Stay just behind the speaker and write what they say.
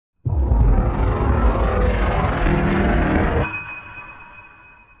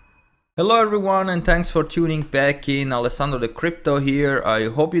Hello everyone and thanks for tuning back in. Alessandro the Crypto here. I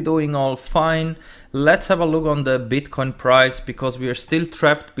hope you're doing all fine. Let's have a look on the Bitcoin price because we are still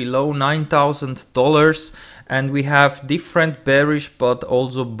trapped below $9,000 and we have different bearish but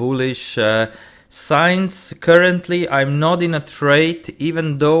also bullish signs. Currently I'm not in a trade,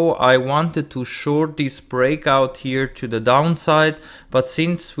 even though I wanted to short this breakout here to the downside, but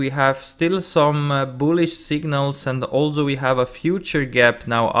since we have still some bullish signals and also we have a future gap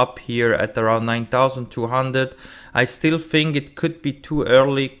now up here at around 9,200, I still think it could be too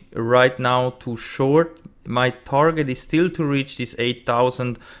early right now to short. My target is still to reach this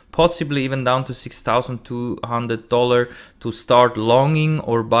 8,000, possibly even down to $6,200 to start longing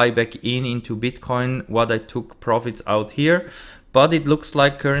or buy back into Bitcoin what I took profits out here. But it looks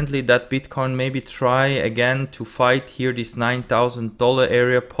like currently that Bitcoin maybe try again to fight here this $9,000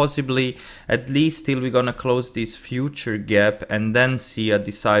 area, possibly at least till we're gonna close this future gap and then see a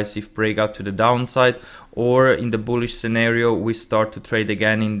decisive breakout to the downside, or in the bullish scenario we start to trade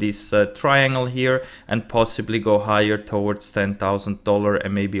again in this triangle here and possibly go higher towards $10,000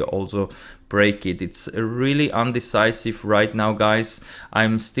 and maybe also break it. It's really undecisive right now, guys.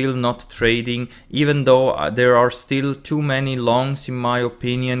 I'm still not trading, even though there are still too many longs in my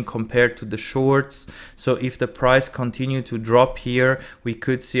opinion compared to the shorts. So if the price continue to drop here, we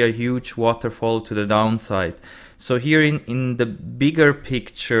could see a huge waterfall to the downside. So here in the bigger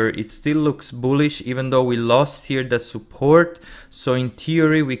picture, it still looks bullish, even though we lost here the support. So in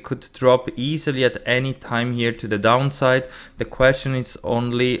theory, we could drop easily at any time here to the downside. The question is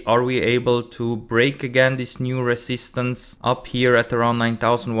only, are we able to break again this new resistance up here at around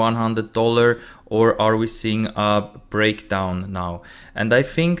 $9,100? Or are we seeing a breakdown now? And I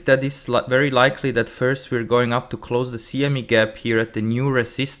think that it's very likely that first we're going up to close the CME gap here at the new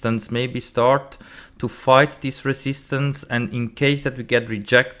resistance, maybe start to fight this resistance, and in case that we get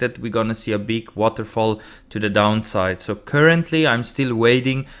rejected, we're gonna see a big waterfall to the downside. So currently I'm still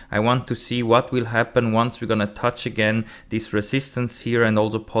waiting. I want to see what will happen once we're gonna touch again this resistance here and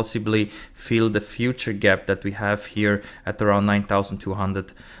also possibly fill the future gap that we have here at around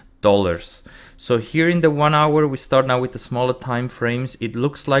 $9,200. So here in the 1 hour, we start now with the smaller time frames. It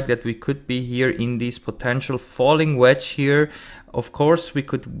looks like that we could be here in this potential falling wedge here. Of course, we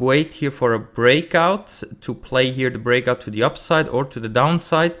could wait here for a breakout to play here the breakout to the upside or to the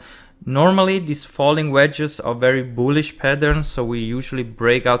downside. Normally these falling wedges are very bullish patterns, so we usually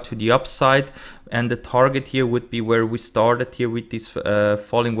break out to the upside, and the target here would be where we started here with this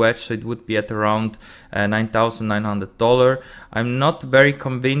falling wedge, so it would be at around $9,900. I'm not very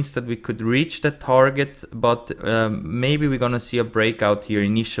convinced that we could reach that target, but maybe we're gonna see a breakout here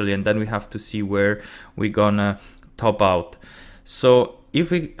initially, and then we have to see where we're gonna top out. So if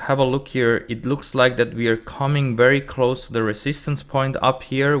we have a look here, it looks like that we are coming very close to the resistance point up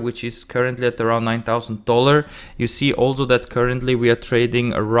here, which is currently at around $9,000. You see also that currently we are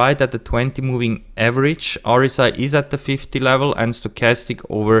trading right at the 20 moving average. RSI is at the 50 level and stochastic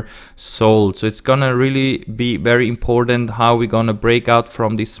oversold. So it's gonna really be very important how we're gonna break out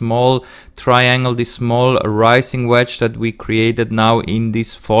from this small triangle, this small rising wedge that we created now in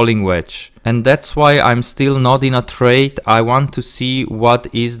this falling wedge. And that's why I'm still not in a trade. I want to see what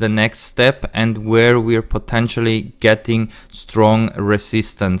is the next step and where we're potentially getting strong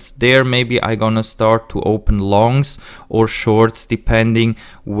resistance. There maybe I'm gonna start to open longs or shorts depending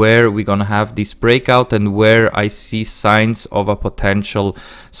where we're gonna have this breakout and where I see signs of a potential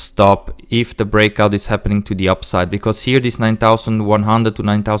stop if the breakout is happening to the upside, because here this 9,100 to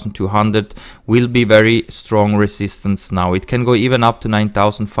 9,200 will be very strong resistance now. It can go even up to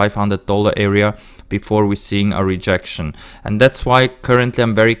 $9,500 area before we're seeing a rejection, and that's why currently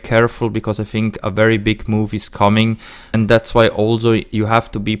I'm very careful, because I think a very big move is coming, and that's why also you have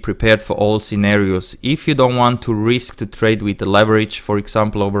to be prepared for all scenarios. If you don't want to risk to trade with the leverage, for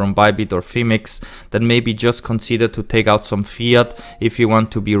example over on Bybit or Fimex, then maybe just consider to take out some fiat if you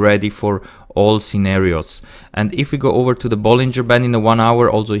want to be ready for all scenarios. And if we go over to the Bollinger Band in the 1 hour,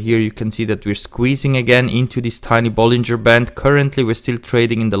 also here you can see that we're squeezing again into this tiny Bollinger Band. Currently we're still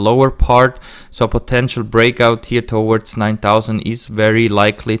trading in the lower part, so a potential breakout here towards 9,000 is very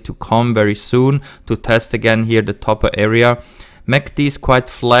likely to come very soon to test again here the top area. MACD is quite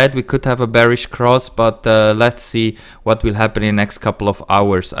flat. We could have a bearish cross, but let's see what will happen in the next couple of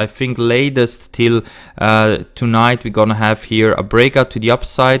hours. I think latest till tonight we're gonna have here a breakout to the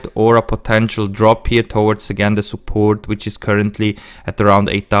upside or a potential drop here towards again the support, which is currently at around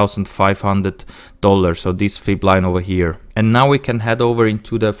 $8,500. So this fib line over here. And now we can head over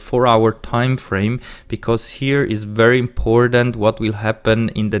into the 4-hour time frame, because here is very important what will happen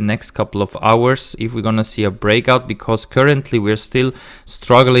in the next couple of hours if we're gonna see a breakout, because currently we're still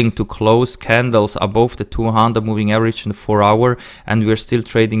struggling to close candles above the 200 moving average in the 4-hour, and we're still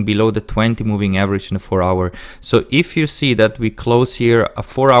trading below the 20 moving average in the 4-hour. So if you see that we close here a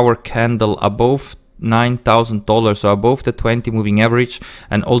 4-hour candle above $9,000, so above the 20 moving average,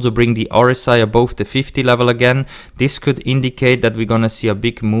 and also bring the RSI above the 50 level again, this could indicate that we're gonna see a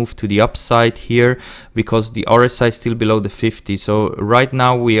big move to the upside here, because the RSI is still below the 50. So right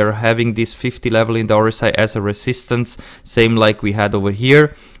now we are having this 50 level in the RSI as a resistance, same like we had over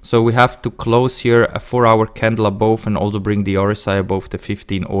here. So we have to close here a 4-hour candle above and also bring the RSI above the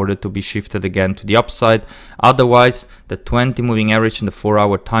 50 in order to be shifted again to the upside. Otherwise, the 20 moving average in the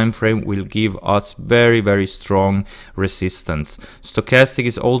 4-hour time frame will give us very strong resistance. Stochastic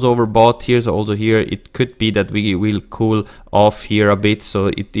is also overbought here, so also here it could be that we will cool off here a bit, so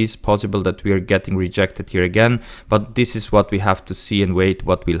it is possible that we are getting rejected here again, but this is what we have to see and wait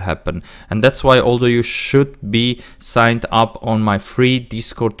what will happen. And that's why also you should be signed up on my free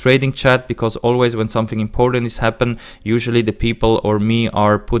Discord trading chat, because always when something important is happen, usually the people or me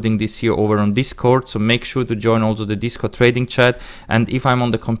are putting this here over on Discord. So make sure to join also the Discord trading chat. And if I'm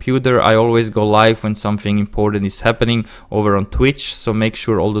on the computer, I always go live when something important is happening over on Twitch, so make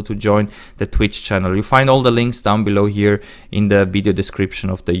sure also to join the Twitch channel. You find all the links down below here in the video description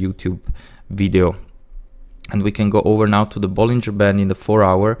of the YouTube video. And we can go over now to the Bollinger Band in the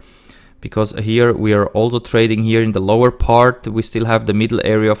 4-hour, because here we are also trading here in the lower part. We still have the middle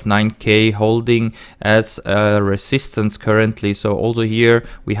area of 9K holding as a resistance currently. So also here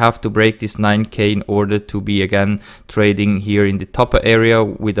we have to break this 9K in order to be again trading here in the top area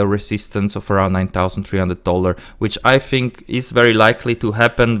with a resistance of around $9,300, which I think is very likely to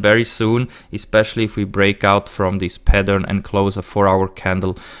happen very soon, especially if we break out from this pattern and close a 4-hour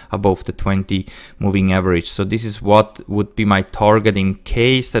candle above the 20 moving average. So this is what would be my target in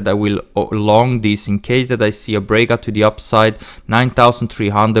case that I will long this. In case that I see a breakout to the upside,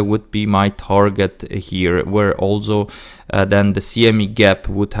 9,300 would be my target here, where also then the CME gap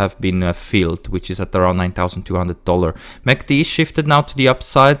would have been filled, which is at around $9,200. MACD is shifted now to the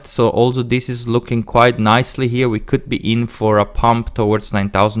upside, so also this is looking quite nicely here. We could be in for a pump towards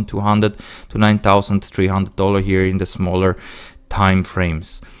 $9,200 to $9,300 here in the smaller time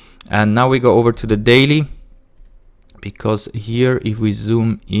frames. And now we go over to the daily, because here if we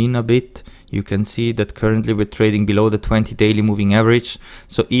zoom in a bit, you can see that currently we're trading below the 20 daily moving average.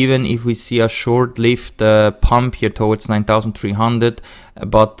 So even if we see a short-lived pump here towards 9,300,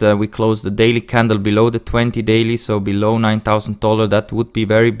 but we close the daily candle below the 20 daily, so below $9,000, that would be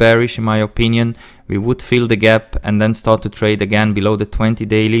very bearish in my opinion. We would fill the gap and then start to trade again below the 20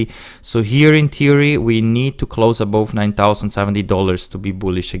 daily. So here in theory we need to close above $9,070 to be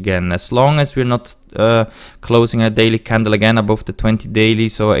bullish again, as long as we're not closing a daily candle again above the 20 daily.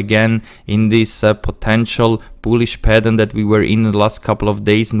 So again, in this potential bullish pattern that we were in the last couple of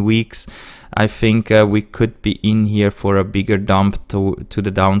days and weeks, I think we could be in here for a bigger dump to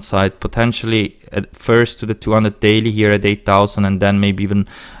the downside, potentially at first to the 200 daily here at 8,000, and then maybe even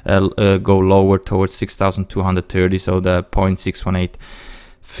go lower towards 6,230, so the 0.618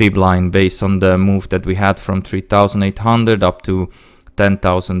 fib line, based on the move that we had from 3,800 up to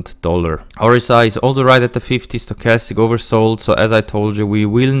 $10,000. RSI is also right at the 50, stochastic oversold. So as I told you, we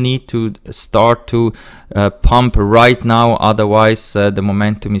will need to start to pump right now, otherwise the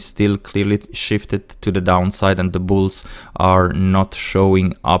momentum is still clearly shifted to the downside and the bulls are not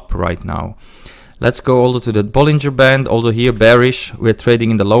showing up right now. Let's go also to the Bollinger Band. Also here bearish, we're trading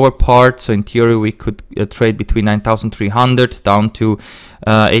in the lower part, so in theory we could trade between 9,300 down to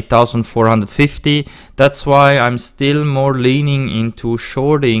 8,450. That's why I'm still more leaning into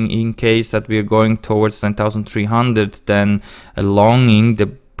shorting in case that we're going towards 9,300 than longing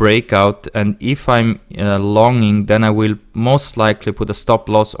the breakout. And if I'm longing, then I will most likely put a stop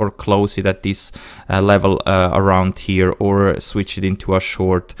loss or close it at this level around here, or switch it into a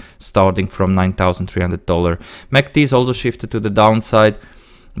short starting from $9,300. MACD is also shifted to the downside.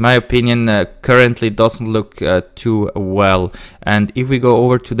 In my opinion, currently doesn't look too well. And if we go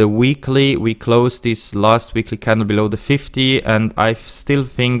over to the weekly, we closed this last weekly candle below the 50, and I still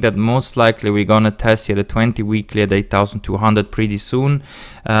think that most likely we're gonna test here the 20 weekly at 8,200 pretty soon.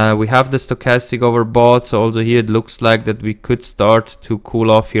 We have the stochastic overbought, so also here it looks like that we could start to cool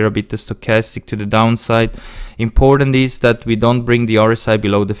off here a bit the stochastic to the downside. Important is that we don't bring the RSI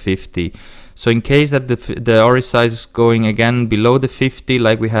below the 50. So in case that the RSI is going again below the 50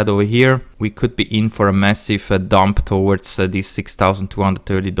 like we had over here, we could be in for a massive dump towards this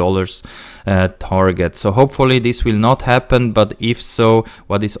 $6,230 target. So hopefully this will not happen, but if so,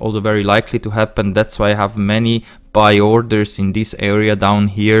 what is also very likely to happen, that's why I have many buy orders in this area down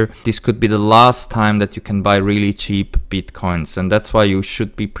here. This could be the last time that you can buy really cheap Bitcoins, and that's why you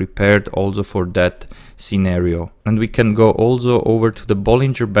should be prepared also for that scenario. And we can go also over to the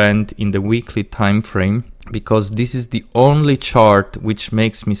Bollinger Band in the weekly time frame, because this is the only chart which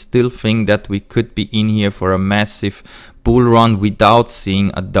makes me still think that we could be in here for a massive bull run without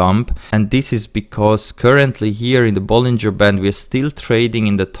seeing a dump. And this is because currently here in the Bollinger Band we are still trading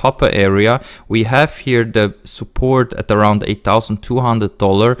in the upper area. We have here the support at around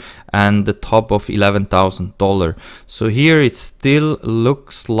 $8,200 and the top of $11,000. So here it still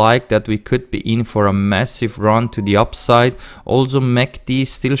looks like that we could be in for a massive run to the upside. Also MACD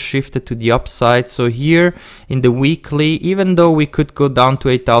still shifted to the upside. So here in the weekly, even though we could go down to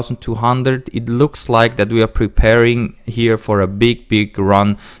 8,200, it looks like that we are preparing here for a big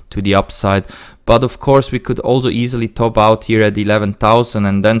run to the upside. But of course we could also easily top out here at 11,000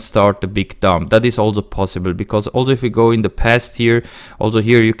 and then start the big dump. That is also possible, because also if we go in the past here, also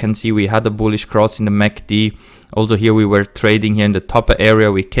here you can see we had a bullish cross in the MACD. Also here we were trading here in the top area.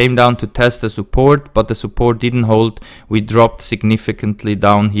 We came down to test the support, but the support didn't hold. We dropped significantly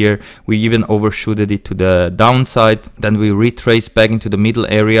down here. We even overshooted it to the downside. Then we retraced back into the middle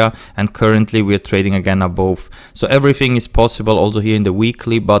area, and currently we are trading again above. So everything is possible also here in the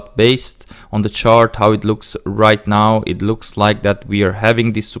weekly, but based on the chart how it looks right now, it looks like that we are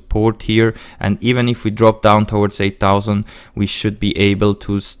having this support here, and even if we drop down towards 8,000, we should be able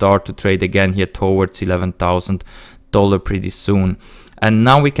to start to trade again here towards $11,000 pretty soon. And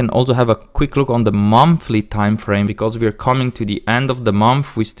now we can also have a quick look on the monthly time frame, because we are coming to the end of the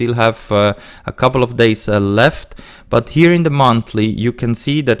month. We still have a couple of days left, but here in the monthly you can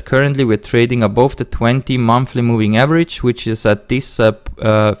see that currently we're trading above the 20 monthly moving average, which is at this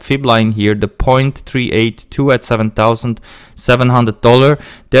fib line here, the 0.382 at $7,700.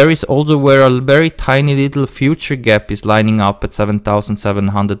 There is also where a very tiny little future gap is lining up at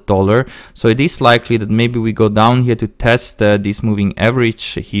 $7,700. So it is likely that maybe we go down here to test this moving average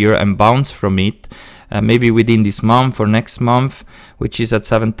here and bounce from it. Maybe within this month or next month, which is at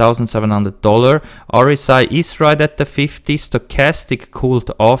 $7,700. RSI is right at the 50. Stochastic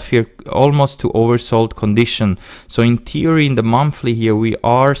cooled off here almost to oversold condition. So in theory in the monthly here we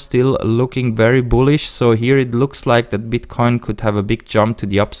are still looking very bullish. So here it looks like that Bitcoin could have a big jump to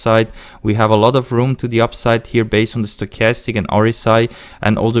the upside. We have a lot of room to the upside here based on the stochastic and RSI,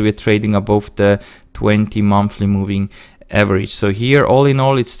 and also we're trading above the 20 monthly moving average. So here all in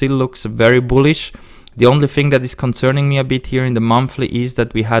all it still looks very bullish. The only thing that is concerning me a bit here in the monthly is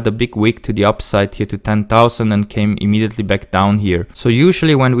that we had a big wick to the upside here to 10,000 and came immediately back down here. So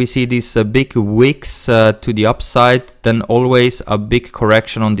usually when we see these big wicks to the upside, then always a big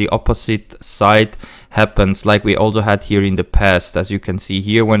correction on the opposite side happens, like we also had here in the past, as you can see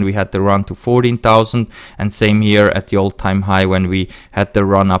here when we had the run to 14,000, and same here at the all-time high when we had the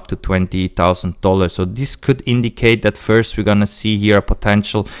run up to $20,000. So this could indicate that first we're gonna see here a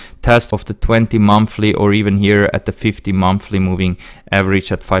potential test of the 20 monthly, or even here at the 50 monthly moving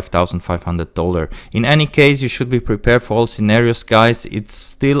average at $5,500. In any case, you should be prepared for all scenarios, guys. It's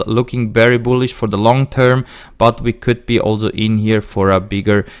still looking very bullish for the long term, but we could be also in here for a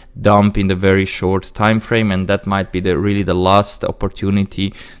bigger dump in the very short time frame, and that might be really the last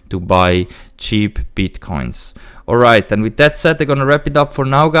opportunity to buy cheap Bitcoins. Alright, and with that said, I'm gonna wrap it up for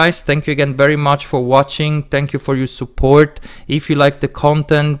now, guys. Thank you again very much for watching. Thank you for your support. If you like the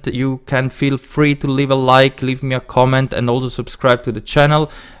content, you can feel free to leave a like, leave me a comment, and also subscribe to the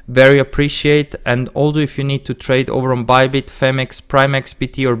channel. Very appreciate. And also if you need to trade over on Bybit, Femex, Primex,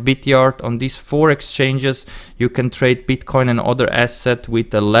 BT or Bityard, on these 4 exchanges, you can trade Bitcoin and other asset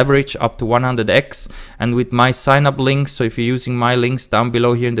with a leverage up to 100x, and with my sign up links. So if you're using my links down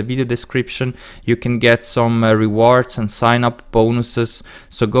below here in the video description, you can get some rewards and sign up bonuses.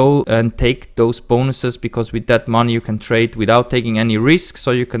 So go and take those bonuses, because with that money you can trade without taking any risk.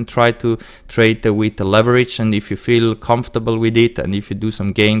 So you can try to trade with the leverage, and if you feel comfortable with it and if you do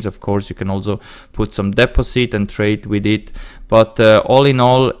some gains, of course you can also put some deposit and trade with it. But all in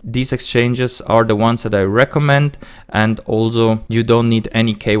all, these exchanges are the ones that I recommend, and also you don't need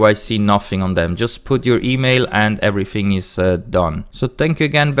any KYC, nothing on them. Just put your email and everything is done. So thank you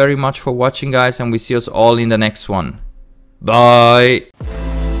again very much for watching, guys, and we see us all in the next one. Bye.